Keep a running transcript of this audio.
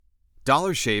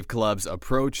Dollar Shave Club's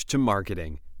approach to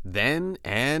marketing, then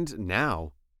and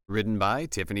now. Written by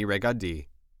Tiffany Regaudy.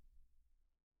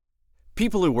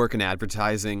 People who work in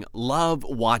advertising love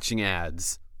watching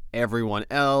ads. Everyone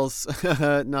else,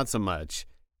 not so much.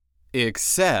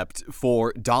 Except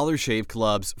for Dollar Shave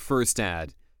Club's first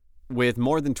ad. With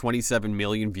more than 27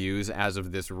 million views as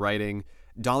of this writing,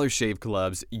 Dollar Shave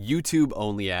Club's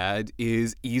YouTube-only ad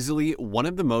is easily one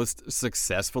of the most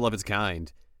successful of its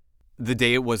kind. The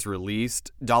day it was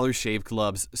released, Dollar Shave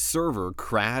Club's server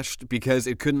crashed because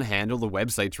it couldn't handle the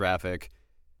website traffic.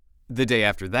 The day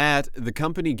after that, the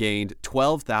company gained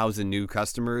 12,000 new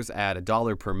customers at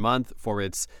 $1 per month for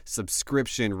its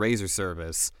subscription razor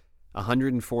service,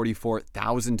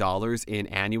 $144,000 in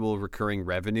annual recurring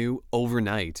revenue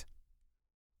overnight.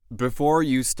 Before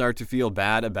you start to feel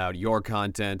bad about your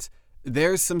content,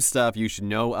 there's some stuff you should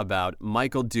know about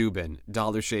Michael Dubin,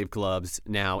 Dollar Shave Club's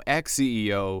now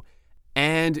ex-CEO,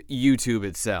 and YouTube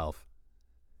itself.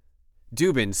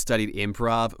 Dubin studied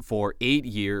improv for 8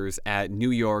 years at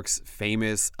New York's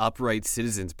famous Upright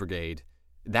Citizens Brigade.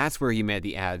 That's where he met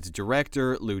the ad's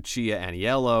director, Lucia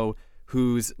Aniello,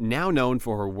 who's now known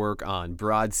for her work on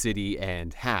Broad City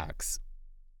and Hacks.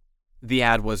 The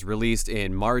ad was released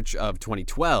in March of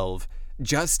 2012,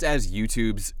 just as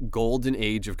YouTube's golden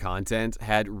age of content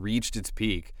had reached its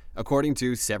peak, according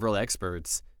to several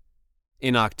experts.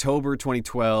 In October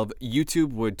 2012,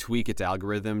 YouTube would tweak its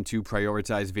algorithm to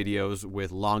prioritize videos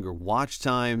with longer watch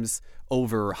times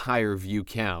over higher view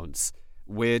counts,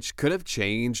 which could have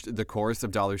changed the course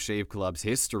of Dollar Shave Club's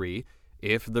history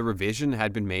if the revision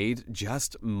had been made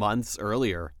just months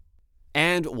earlier.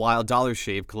 And while Dollar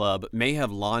Shave Club may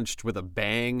have launched with a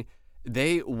bang,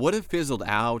 they would have fizzled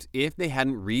out if they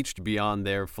hadn't reached beyond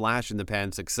their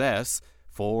flash-in-the-pan success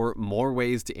for more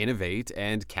ways to innovate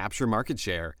and capture market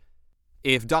share.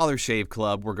 If Dollar Shave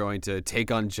Club were going to take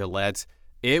on Gillette,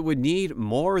 it would need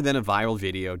more than a viral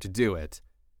video to do it.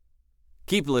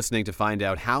 Keep listening to find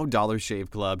out how Dollar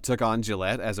Shave Club took on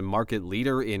Gillette as a market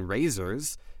leader in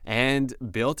razors and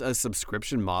built a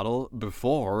subscription model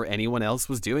before anyone else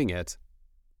was doing it.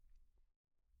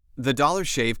 The Dollar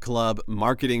Shave Club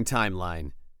marketing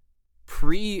timeline.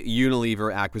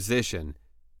 Pre-Unilever acquisition.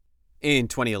 In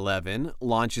 2011,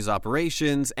 launches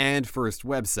operations and first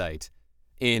website.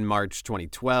 In March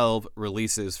 2012,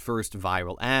 releases first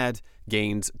viral ad,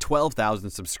 gains 12,000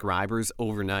 subscribers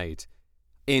overnight.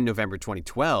 In November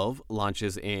 2012,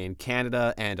 launches in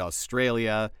Canada and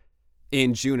Australia.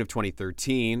 In June of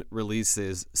 2013,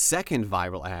 releases second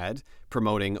viral ad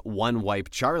promoting One Wipe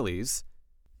Charlie's.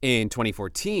 In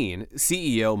 2014,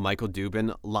 CEO Michael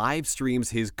Dubin live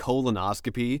streams his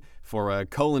colonoscopy for a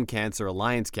Colon Cancer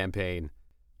Alliance campaign.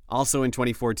 Also in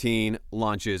 2014,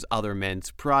 launches other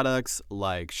men's products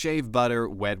like shave butter,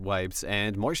 wet wipes,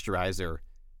 and moisturizer.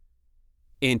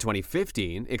 In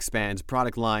 2015, expands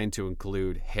product line to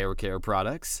include hair care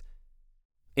products.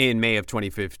 In May of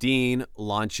 2015,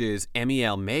 launches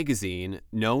MEL Magazine,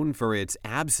 known for its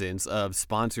absence of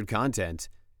sponsored content.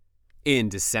 In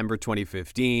December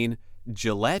 2015,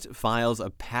 Gillette files a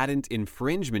patent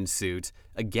infringement suit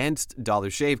against Dollar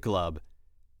Shave Club.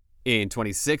 In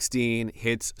 2016,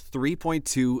 hits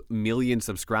 3.2 million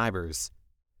subscribers.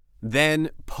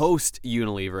 Then,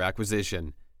 post-Unilever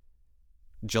acquisition.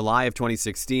 July of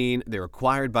 2016, they're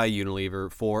acquired by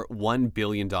Unilever for $1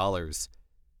 billion.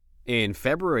 In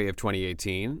February of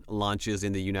 2018, launches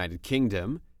in the United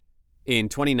Kingdom. In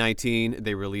 2019,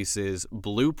 they releases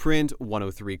Blueprint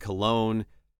 103 Cologne.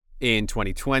 In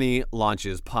 2020,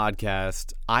 launches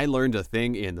podcast I Learned a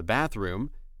Thing in the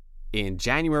Bathroom. In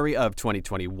January of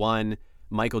 2021,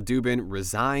 Michael Dubin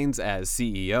resigns as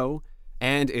CEO,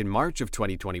 and in March of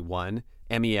 2021,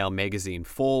 MEL Magazine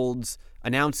folds,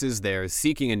 announces they're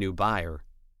seeking a new buyer.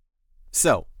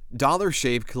 So, Dollar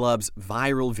Shave Club's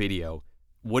viral video,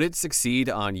 would it succeed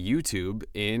on YouTube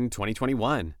in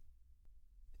 2021?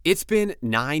 It's been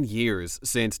 9 years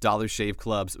since Dollar Shave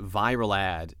Club's viral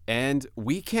ad, and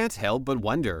we can't help but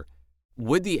wonder,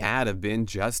 would the ad have been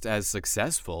just as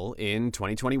successful in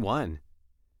 2021?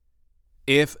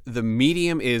 If the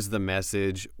medium is the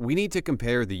message, we need to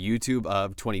compare the YouTube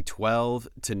of 2012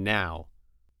 to now.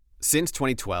 Since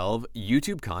 2012,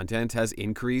 YouTube content has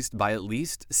increased by at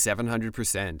least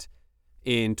 700%.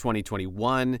 In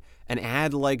 2021, an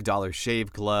ad like Dollar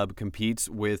Shave Club competes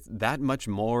with that much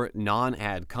more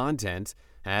non-ad content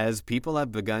as people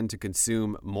have begun to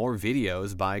consume more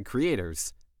videos by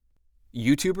creators.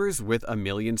 YouTubers with 1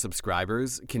 million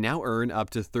subscribers can now earn up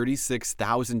to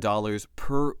 $36,000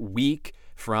 per week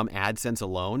from AdSense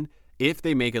alone if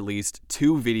they make at least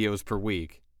 2 videos per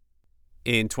week.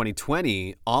 In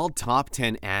 2020, all top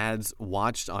 10 ads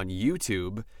watched on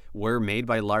YouTube were made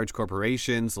by large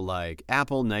corporations like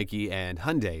Apple, Nike, and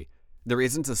Hyundai. There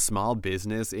isn't a small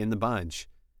business in the bunch.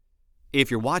 If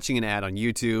you're watching an ad on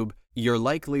YouTube, you're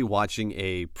likely watching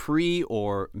a pre-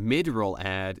 or mid-roll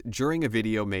ad during a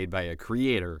video made by a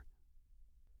creator.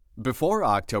 Before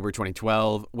October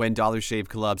 2012, when Dollar Shave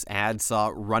Club's ad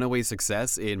saw runaway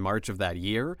success in March of that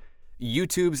year,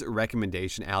 YouTube's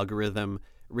recommendation algorithm,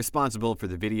 responsible for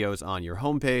the videos on your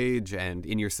homepage and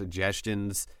in your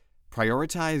suggestions,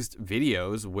 prioritized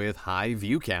videos with high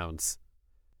view counts.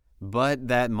 But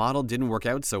that model didn't work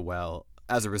out so well.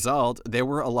 As a result, there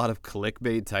were a lot of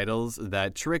clickbait titles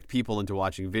that tricked people into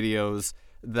watching videos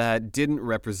that didn't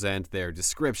represent their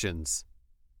descriptions.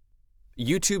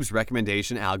 YouTube's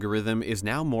recommendation algorithm is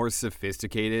now more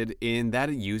sophisticated in that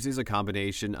it uses a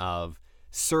combination of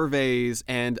surveys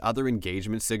and other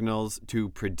engagement signals to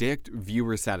predict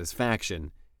viewer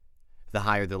satisfaction. The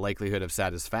higher the likelihood of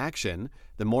satisfaction,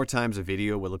 the more times a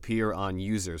video will appear on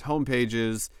users'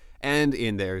 homepages and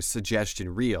in their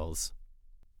suggestion reels.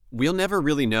 We'll never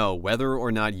really know whether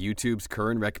or not YouTube's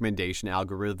current recommendation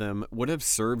algorithm would have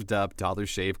served up Dollar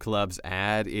Shave Club's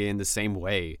ad in the same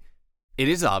way. It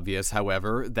is obvious,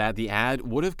 however, that the ad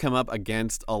would have come up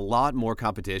against a lot more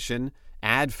competition,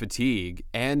 ad fatigue,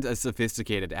 and a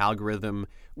sophisticated algorithm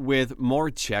with more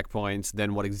checkpoints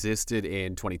than what existed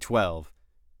in 2012.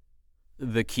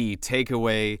 The key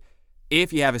takeaway: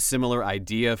 if you have a similar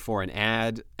idea for an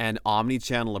ad, an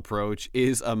omni-channel approach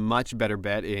is a much better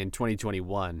bet in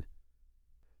 2021.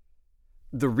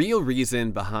 The real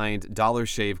reason behind Dollar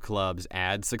Shave Club's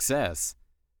ad success.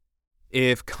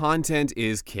 If content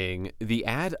is king, the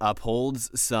ad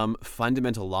upholds some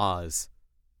fundamental laws.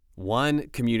 1.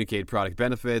 Communicate product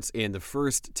benefits in the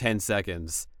first 10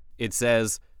 seconds. It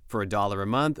says, for $1 a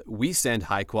month, we send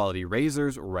high-quality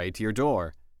razors right to your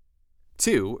door.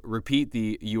 2. Repeat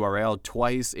the URL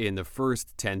twice in the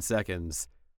first 10 seconds.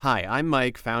 Hi, I'm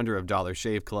Mike, founder of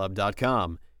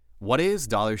DollarShaveClub.com. What is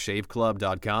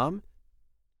DollarShaveClub.com?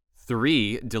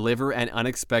 3. Deliver an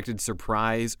unexpected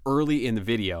surprise early in the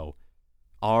video.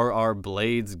 Are our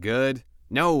blades good?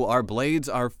 No, our blades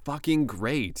are fucking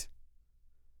great.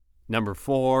 Number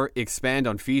 4. Expand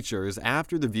on features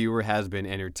after the viewer has been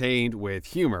entertained with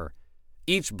humor.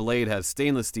 Each blade has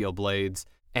stainless steel blades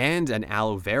and an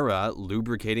aloe vera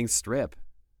lubricating strip.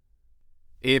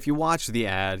 If you watch the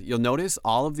ad, you'll notice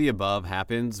all of the above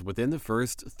happens within the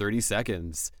first 30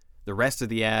 seconds. The rest of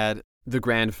the ad, the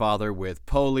grandfather with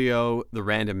polio, the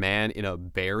random man in a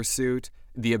bear suit,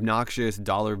 the obnoxious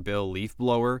dollar bill leaf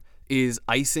blower, is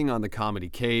icing on the comedy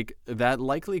cake that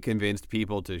likely convinced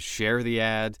people to share the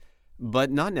ad,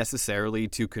 but not necessarily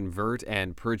to convert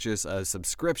and purchase a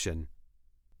subscription.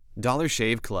 Dollar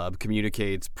Shave Club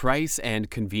communicates price and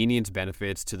convenience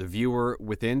benefits to the viewer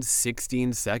within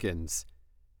 16 seconds.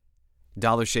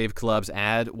 Dollar Shave Club's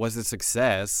ad was a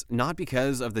success not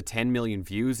because of the 10 million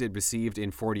views it received in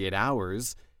 48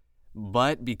 hours,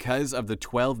 but because of the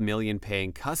 12 million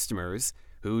paying customers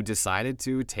who decided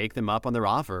to take them up on their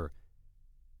offer.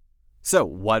 So,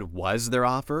 what was their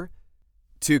offer?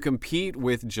 To compete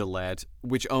with Gillette,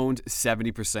 which owned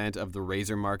 70% of the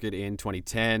razor market in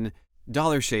 2010,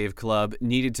 Dollar Shave Club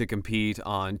needed to compete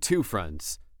on two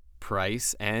fronts: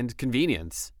 price and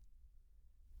convenience.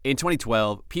 In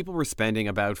 2012, people were spending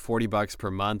about $40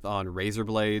 per month on razor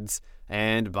blades,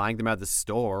 and buying them at the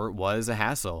store was a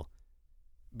hassle.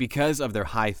 Because of their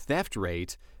high theft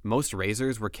rate, most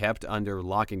razors were kept under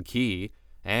lock and key,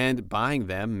 and buying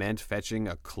them meant fetching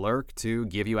a clerk to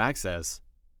give you access.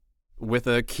 With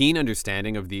a keen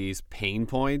understanding of these pain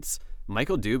points,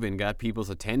 Michael Dubin got people's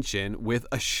attention with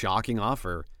a shocking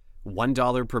offer: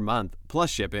 $1 per month plus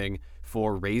shipping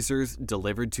for razors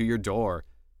delivered to your door.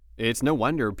 It's no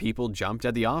wonder people jumped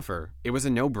at the offer. It was a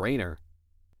no-brainer.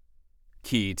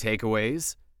 Key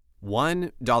takeaways: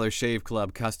 1. Dollar Shave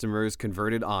Club customers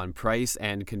converted on price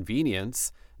and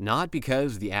convenience, not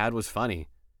because the ad was funny.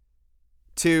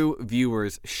 2.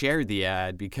 Viewers shared the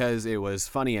ad because it was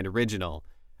funny and original,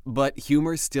 but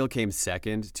humor still came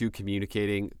second to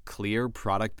communicating clear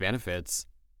product benefits.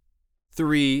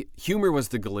 3. Humor was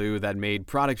the glue that made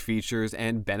product features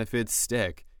and benefits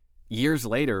stick. Years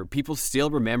later, people still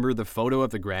remember the photo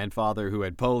of the grandfather who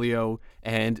had polio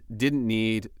and didn't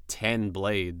need 10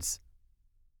 blades.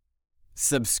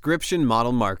 Subscription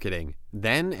model marketing,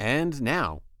 then and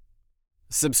now.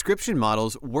 Subscription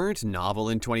models weren't novel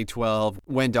in 2012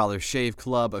 when Dollar Shave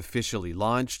Club officially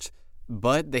launched,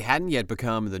 but they hadn't yet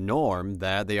become the norm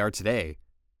that they are today.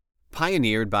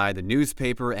 Pioneered by the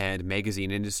newspaper and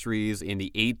magazine industries in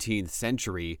the 18th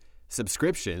century,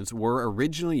 Subscriptions were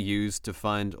originally used to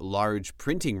fund large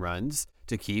printing runs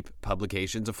to keep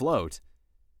publications afloat.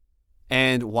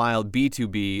 And while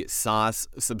B2B SaaS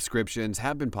subscriptions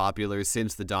have been popular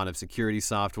since the dawn of security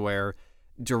software,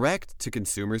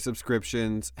 direct-to-consumer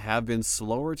subscriptions have been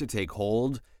slower to take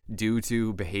hold due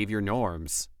to behavior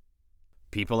norms.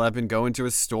 People have been going to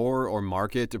a store or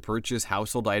market to purchase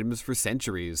household items for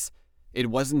centuries. It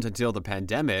wasn't until the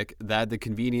pandemic that the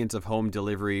convenience of home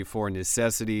delivery for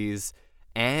necessities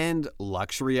and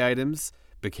luxury items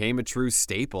became a true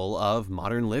staple of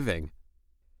modern living.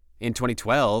 In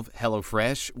 2012,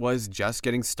 HelloFresh was just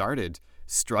getting started,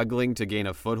 struggling to gain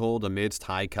a foothold amidst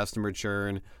high customer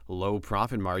churn, low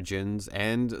profit margins,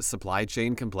 and supply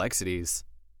chain complexities.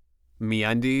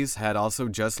 MeUndies had also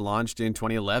just launched in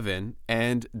 2011,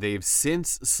 and they've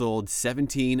since sold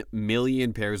 17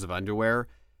 million pairs of underwear,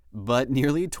 but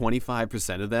nearly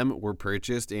 25% of them were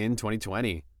purchased in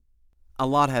 2020. A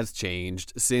lot has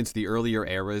changed since the earlier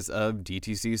eras of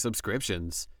DTC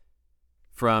subscriptions.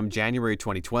 From January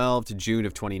 2012 to June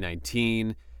of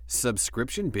 2019,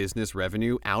 subscription business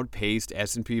revenue outpaced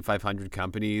S&P 500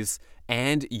 companies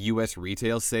and U.S.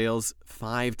 retail sales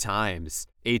 5 times,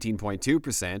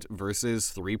 18.2%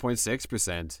 versus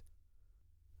 3.6%.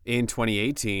 In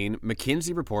 2018,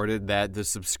 McKinsey reported that the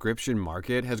subscription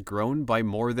market has grown by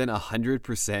more than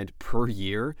 100% per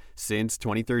year since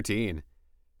 2013.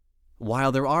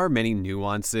 While there are many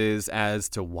nuances as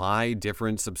to why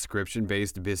different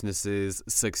subscription-based businesses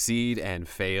succeed and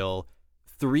fail,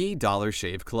 3 Dollar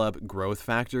Shave Club growth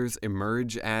factors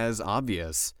emerge as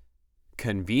obvious: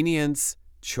 convenience,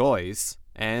 choice,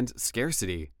 and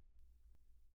scarcity.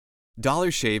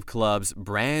 Dollar Shave Club's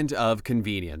brand of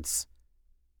convenience.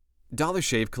 Dollar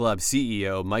Shave Club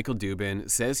CEO Michael Dubin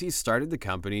says he started the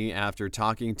company after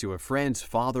talking to a friend's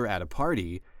father at a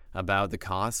party about the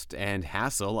cost and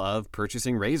hassle of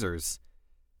purchasing razors.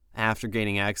 After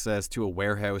gaining access to a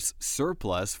warehouse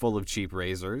surplus full of cheap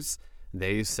razors,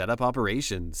 they set up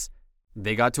operations.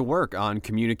 They got to work on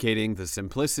communicating the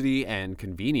simplicity and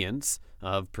convenience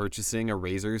of purchasing a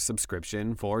razor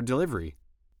subscription for delivery.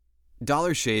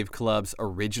 Dollar Shave Club's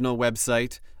original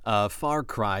website, a far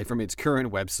cry from its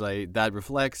current website that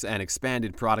reflects an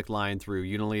expanded product line through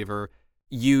Unilever,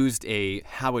 used a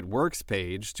How It Works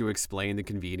page to explain the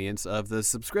convenience of the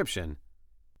subscription.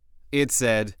 It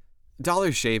said,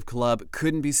 "Dollar Shave Club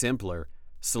couldn't be simpler.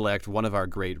 Select one of our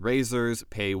great razors,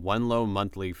 pay one low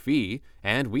monthly fee,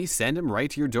 and we send them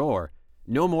right to your door.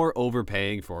 No more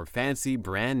overpaying for fancy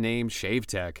brand name shave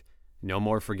tech. No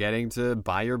more forgetting to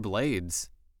buy your blades."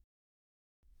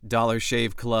 Dollar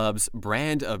Shave Club's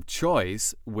brand of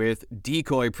choice with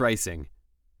decoy pricing.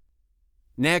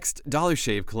 Next, Dollar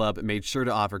Shave Club made sure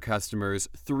to offer customers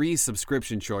 3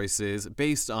 subscription choices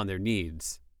based on their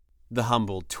needs: the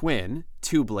Humble Twin,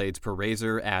 2 blades per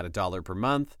razor at $1 per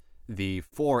month, the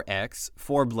 4X,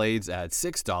 4 blades at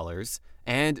 $6,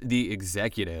 and the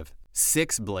Executive,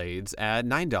 6 blades at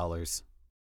 $9.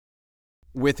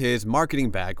 With his marketing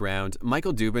background,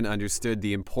 Michael Dubin understood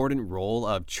the important role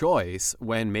of choice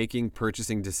when making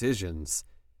purchasing decisions.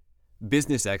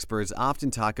 Business experts often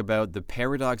talk about the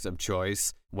paradox of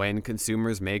choice when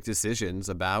consumers make decisions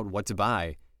about what to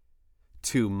buy.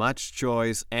 Too much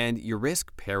choice, and you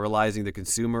risk paralyzing the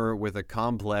consumer with a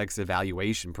complex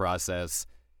evaluation process.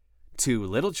 Too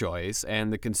little choice,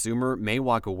 and the consumer may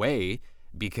walk away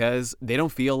because they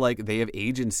don't feel like they have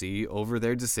agency over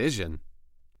their decision.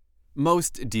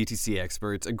 Most DTC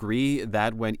experts agree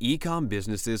that when e-com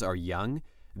businesses are young,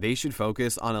 they should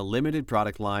focus on a limited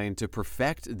product line to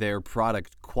perfect their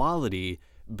product quality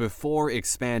before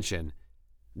expansion.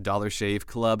 Dollar Shave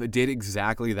Club did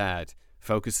exactly that,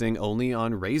 focusing only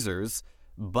on razors,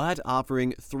 but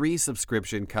offering 3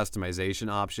 subscription customization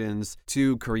options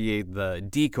to create the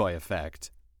decoy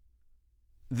effect.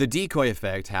 The decoy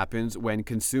effect happens when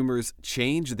consumers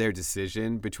change their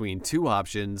decision between 2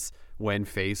 options when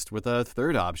faced with a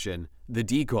third option, the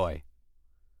decoy.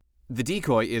 The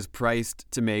decoy is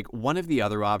priced to make one of the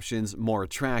other options more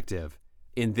attractive,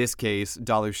 in this case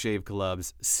Dollar Shave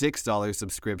Club's $6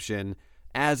 subscription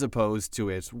as opposed to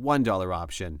its $1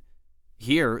 option.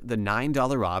 Here, the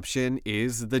 $9 option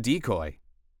is the decoy.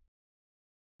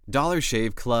 Dollar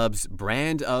Shave Club's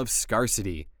brand of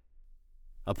scarcity.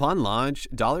 Upon launch,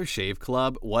 Dollar Shave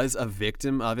Club was a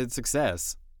victim of its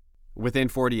success. Within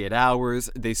 48 hours,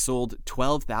 they sold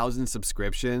 12,000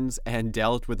 subscriptions and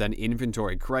dealt with an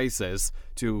inventory crisis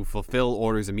to fulfill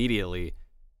orders immediately.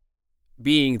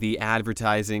 Being the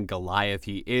advertising Goliath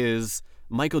he is,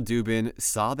 Michael Dubin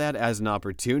saw that as an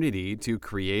opportunity to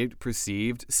create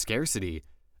perceived scarcity,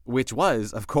 which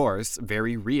was, of course,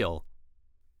 very real.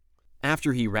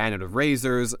 After he ran out of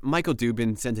razors, Michael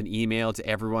Dubin sent an email to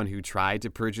everyone who tried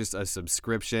to purchase a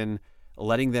subscription,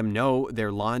 letting them know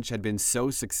their launch had been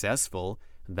so successful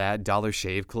that Dollar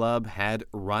Shave Club had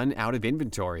run out of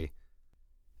inventory.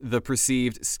 The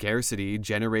perceived scarcity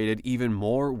generated even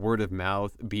more word of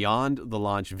mouth beyond the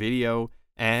launch video,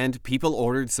 and people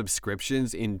ordered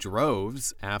subscriptions in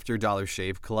droves after Dollar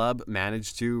Shave Club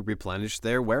managed to replenish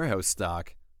their warehouse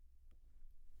stock.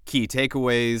 Key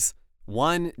takeaways: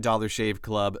 1. Dollar Shave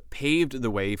Club paved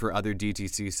the way for other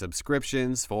DTC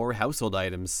subscriptions for household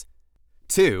items.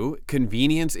 2.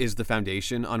 Convenience is the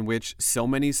foundation on which so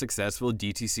many successful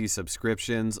DTC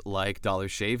subscriptions like Dollar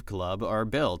Shave Club are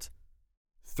built.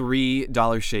 3.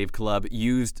 Dollar Shave Club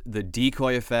used the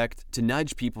decoy effect to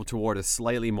nudge people toward a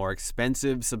slightly more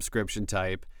expensive subscription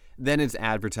type than its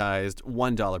advertised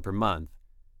 $1 per month.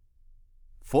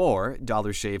 4.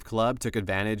 Dollar Shave Club took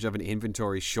advantage of an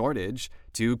inventory shortage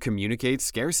to communicate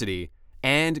scarcity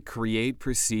and create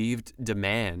perceived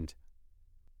demand.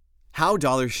 How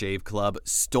Dollar Shave Club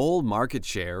stole market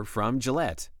share from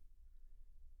Gillette.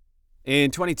 In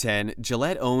 2010,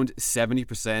 Gillette owned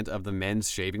 70% of the men's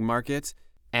shaving market,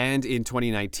 and in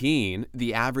 2019,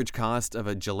 the average cost of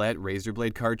a Gillette razor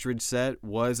blade cartridge set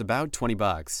was about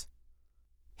 $20.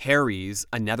 Harry's,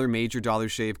 another major Dollar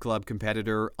Shave Club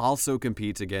competitor, also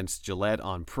competes against Gillette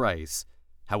on price.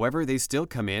 However, they still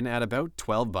come in at about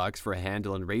 $12 for a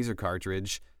handle and razor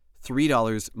cartridge,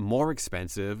 $3 more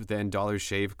expensive than Dollar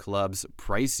Shave Club's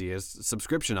priciest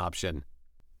subscription option.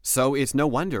 So it's no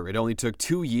wonder it only took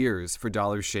 2 years for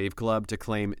Dollar Shave Club to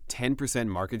claim 10%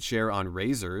 market share on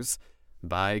razors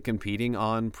by competing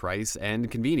on price and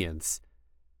convenience.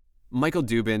 Michael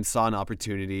Dubin saw an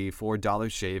opportunity for Dollar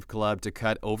Shave Club to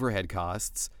cut overhead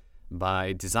costs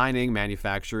by designing,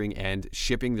 manufacturing, and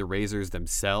shipping the razors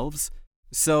themselves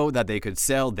so that they could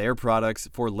sell their products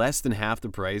for less than half the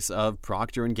price of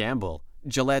Procter & Gamble,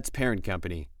 Gillette's parent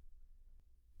company.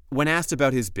 When asked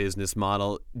about his business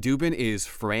model, Dubin is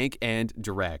frank and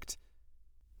direct.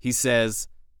 He says,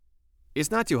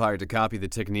 "It's not too hard to copy the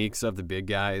techniques of the big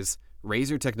guys.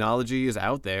 Razor technology is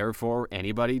out there for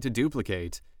anybody to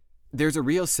duplicate. There's a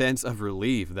real sense of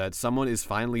relief that someone is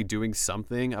finally doing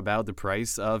something about the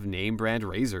price of name brand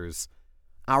razors.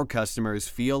 Our customers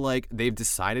feel like they've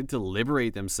decided to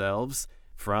liberate themselves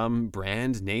from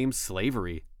brand name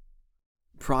slavery."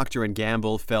 Procter &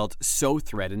 Gamble felt so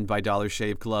threatened by Dollar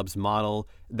Shave Club's model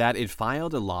that it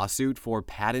filed a lawsuit for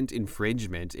patent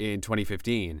infringement in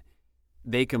 2015.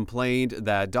 They complained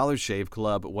that Dollar Shave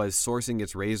Club was sourcing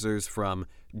its razors from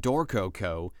Dorco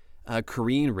Co., a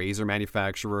Korean razor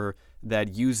manufacturer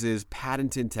that uses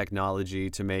patented technology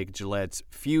to make Gillette's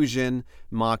Fusion,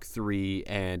 Mach 3,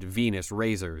 and Venus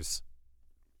razors.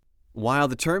 While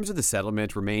the terms of the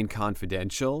settlement remain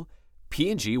confidential,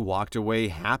 P&G walked away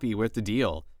happy with the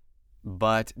deal.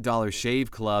 But Dollar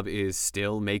Shave Club is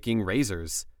still making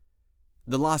razors.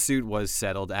 The lawsuit was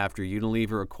settled after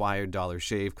Unilever acquired Dollar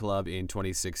Shave Club in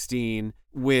 2016,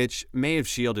 which may have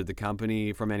shielded the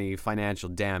company from any financial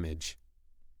damage.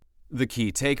 The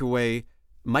key takeaway: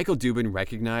 Michael Dubin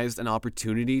recognized an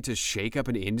opportunity to shake up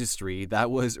an industry that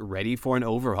was ready for an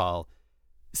overhaul.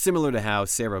 Similar to how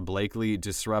Sarah Blakely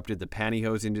disrupted the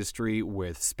pantyhose industry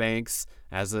with Spanx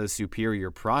as a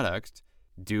superior product,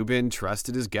 Dubin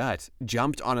trusted his gut,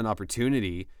 jumped on an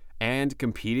opportunity, and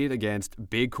competed against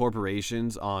big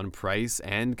corporations on price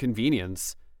and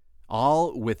convenience,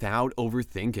 all without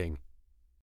overthinking.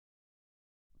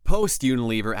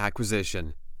 Post-Unilever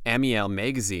acquisition, MEL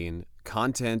Magazine,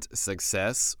 content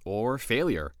success or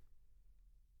failure?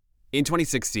 In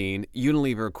 2016,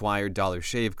 Unilever acquired Dollar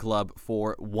Shave Club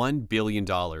for $1 billion,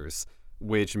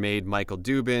 which made Michael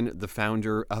Dubin the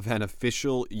founder of an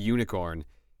official unicorn.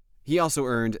 He also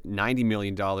earned $90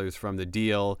 million from the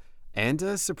deal and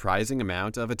a surprising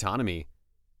amount of autonomy.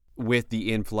 With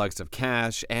the influx of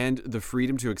cash and the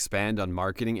freedom to expand on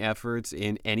marketing efforts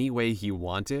in any way he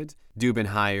wanted, Dubin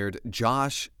hired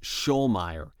Josh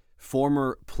Schollmeyer,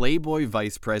 former Playboy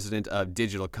vice president of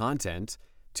digital content,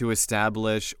 to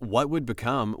establish what would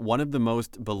become one of the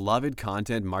most beloved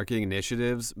content marketing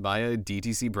initiatives by a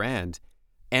DTC brand,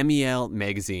 MEL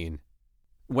Magazine.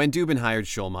 When Dubin hired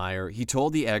Schollmeyer, he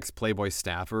told the ex-Playboy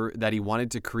staffer that he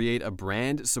wanted to create a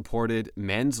brand-supported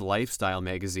men's lifestyle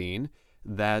magazine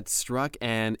that struck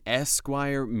an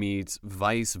Esquire meets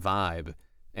Vice vibe,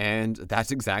 and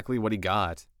that's exactly what he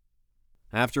got.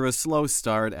 After a slow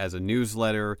start as a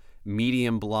newsletter,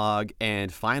 Medium blog,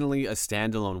 and finally a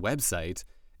standalone website,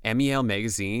 MEL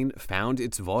Magazine found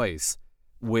its voice,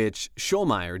 which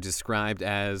Schollmeyer described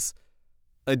as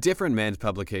a different men's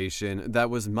publication that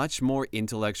was much more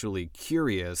intellectually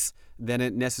curious than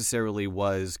it necessarily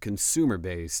was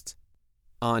consumer-based.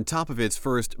 On top of its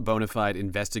first bona fide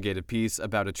investigative piece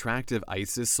about attractive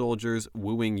ISIS soldiers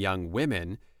wooing young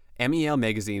women, MEL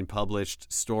magazine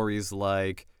published stories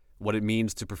like what it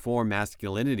means to perform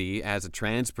masculinity as a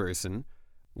trans person,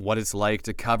 what it's like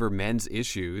to cover men's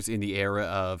issues in the era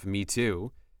of Me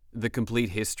Too, the complete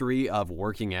history of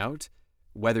working out,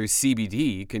 whether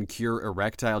CBD can cure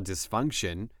erectile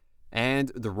dysfunction,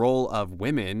 and the role of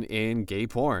women in gay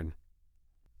porn.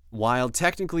 While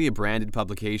technically a branded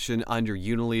publication under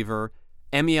Unilever,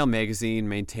 MEL magazine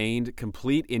maintained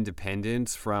complete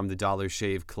independence from the Dollar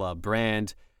Shave Club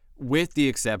brand, with the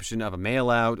exception of a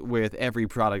mail-out with every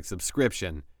product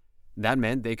subscription. That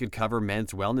meant they could cover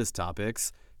men's wellness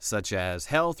topics, such as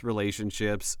health,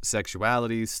 relationships,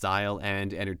 sexuality, style,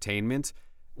 and entertainment,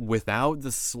 without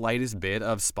the slightest bit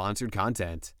of sponsored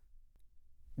content.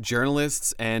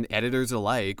 Journalists and editors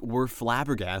alike were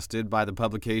flabbergasted by the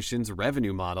publication's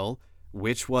revenue model,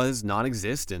 which was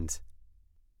non-existent.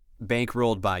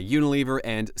 Bankrolled by Unilever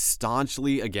and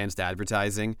staunchly against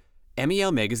advertising,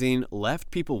 MEL magazine left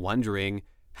people wondering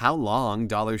how long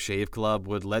Dollar Shave Club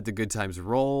would let the good times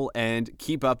roll and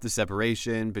keep up the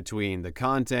separation between the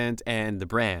content and the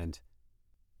brand.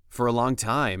 For a long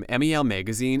time, MEL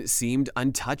magazine seemed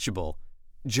untouchable.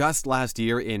 Just last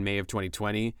year, in May of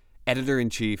 2020,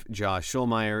 Editor-in-Chief Josh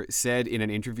Schulmeyer said in an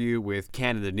interview with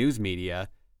Canada News Media,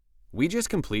 "We just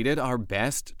completed our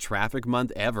best traffic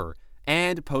month ever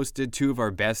and posted 2 of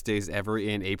our best days ever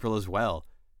in April as well.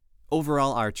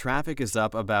 Overall, our traffic is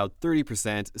up about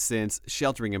 30% since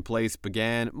sheltering in place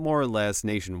began more or less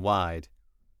nationwide."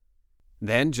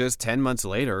 Then, just 10 months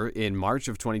later, in March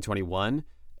of 2021,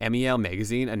 MEL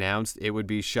magazine announced it would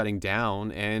be shutting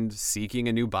down and seeking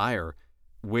a new buyer,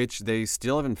 which they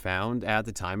still haven't found at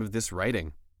the time of this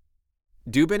writing.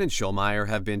 Dubin and Schulmeyer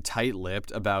have been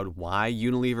tight-lipped about why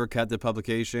Unilever cut the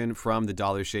publication from the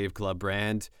Dollar Shave Club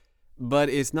brand, but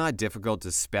it's not difficult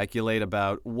to speculate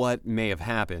about what may have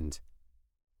happened.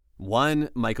 1.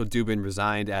 Michael Dubin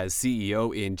resigned as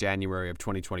CEO in January of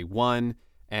 2021,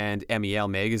 and MEL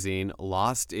magazine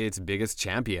lost its biggest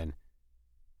champion.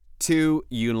 2.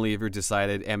 Unilever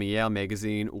decided MEL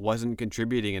magazine wasn't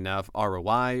contributing enough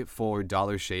ROI for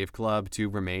Dollar Shave Club to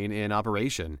remain in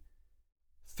operation.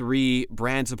 3.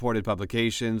 Brand-supported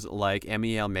publications like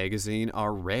MEL magazine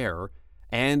are rare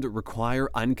and require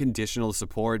unconditional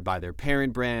support by their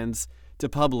parent brands to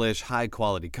publish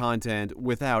high-quality content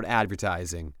without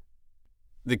advertising.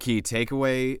 The key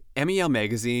takeaway: MEL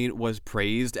magazine was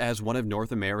praised as one of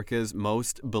North America's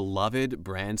most beloved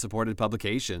brand-supported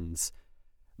publications.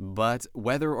 But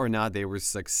whether or not they were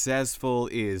successful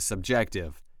is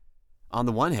subjective. On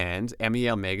the one hand,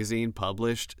 MEL magazine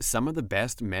published some of the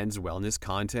best men's wellness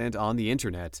content on the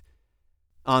internet.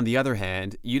 On the other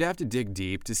hand, you'd have to dig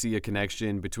deep to see a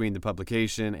connection between the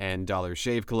publication and Dollar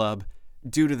Shave Club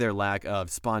due to their lack of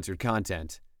sponsored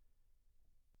content.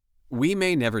 We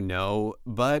may never know,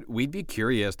 but we'd be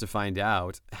curious to find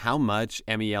out how much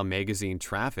MEL magazine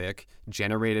traffic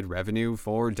generated revenue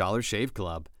for Dollar Shave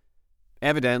Club.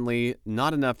 Evidently,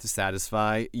 not enough to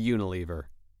satisfy Unilever.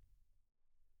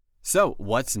 So,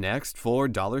 what's next for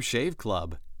Dollar Shave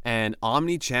Club, an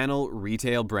omni-channel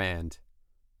retail brand?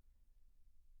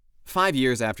 5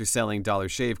 years after selling Dollar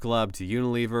Shave Club to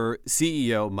Unilever,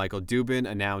 CEO Michael Dubin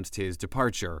announced his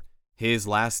departure. His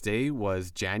last day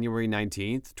was January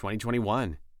 19th,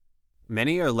 2021.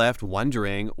 Many are left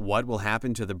wondering what will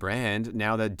happen to the brand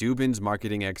now that Dubin's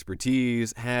marketing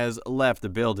expertise has left the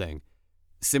building.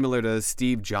 Similar to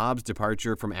Steve Jobs'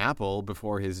 departure from Apple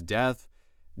before his death,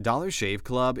 Dollar Shave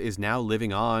Club is now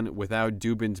living on without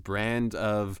Dubin's brand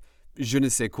of je ne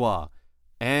sais quoi,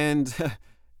 and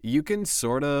you can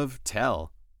sort of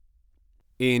tell.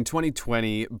 In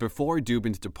 2020, before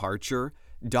Dubin's departure,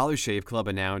 Dollar Shave Club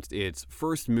announced its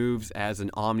first moves as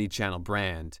an omni-channel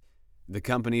brand. The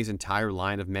company's entire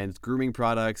line of men's grooming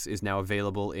products is now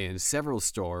available in several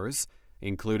stores,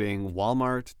 including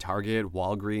Walmart, Target,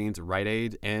 Walgreens, Rite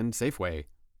Aid, and Safeway.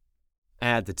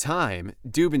 At the time,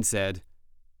 Dubin said,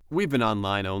 "We've been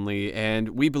online only, and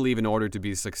we believe in order to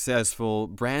be successful,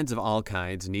 brands of all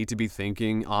kinds need to be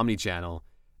thinking omnichannel.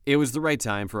 It was the right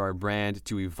time for our brand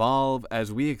to evolve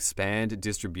as we expand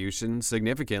distribution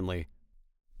significantly."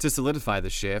 To solidify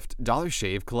the shift, Dollar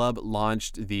Shave Club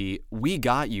launched the We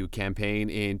Got You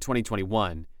campaign in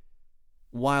 2021.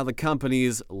 While the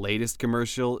company's latest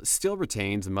commercial still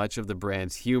retains much of the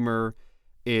brand's humor,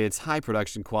 its high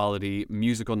production quality,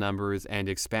 musical numbers, and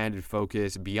expanded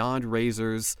focus beyond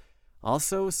razors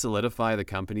also solidify the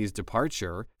company's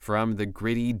departure from the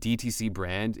gritty DTC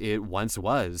brand it once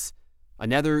was,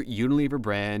 another Unilever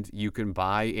brand you can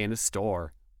buy in a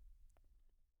store.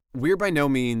 We're by no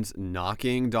means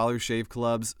knocking Dollar Shave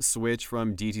Club's switch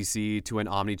from DTC to an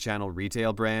omnichannel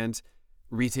retail brand.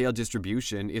 Retail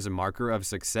distribution is a marker of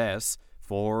success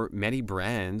for many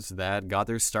brands that got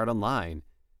their start online.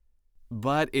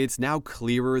 But it's now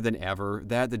clearer than ever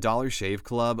that the Dollar Shave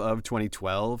Club of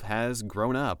 2012 has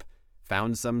grown up,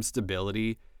 found some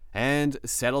stability, and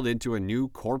settled into a new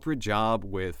corporate job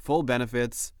with full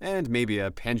benefits and maybe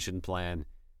a pension plan.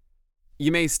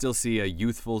 You may still see a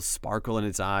youthful sparkle in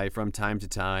its eye from time to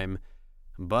time,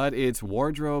 but its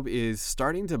wardrobe is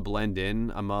starting to blend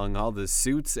in among all the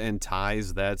suits and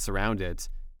ties that surround it.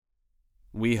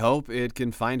 We hope it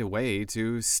can find a way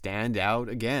to stand out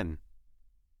again.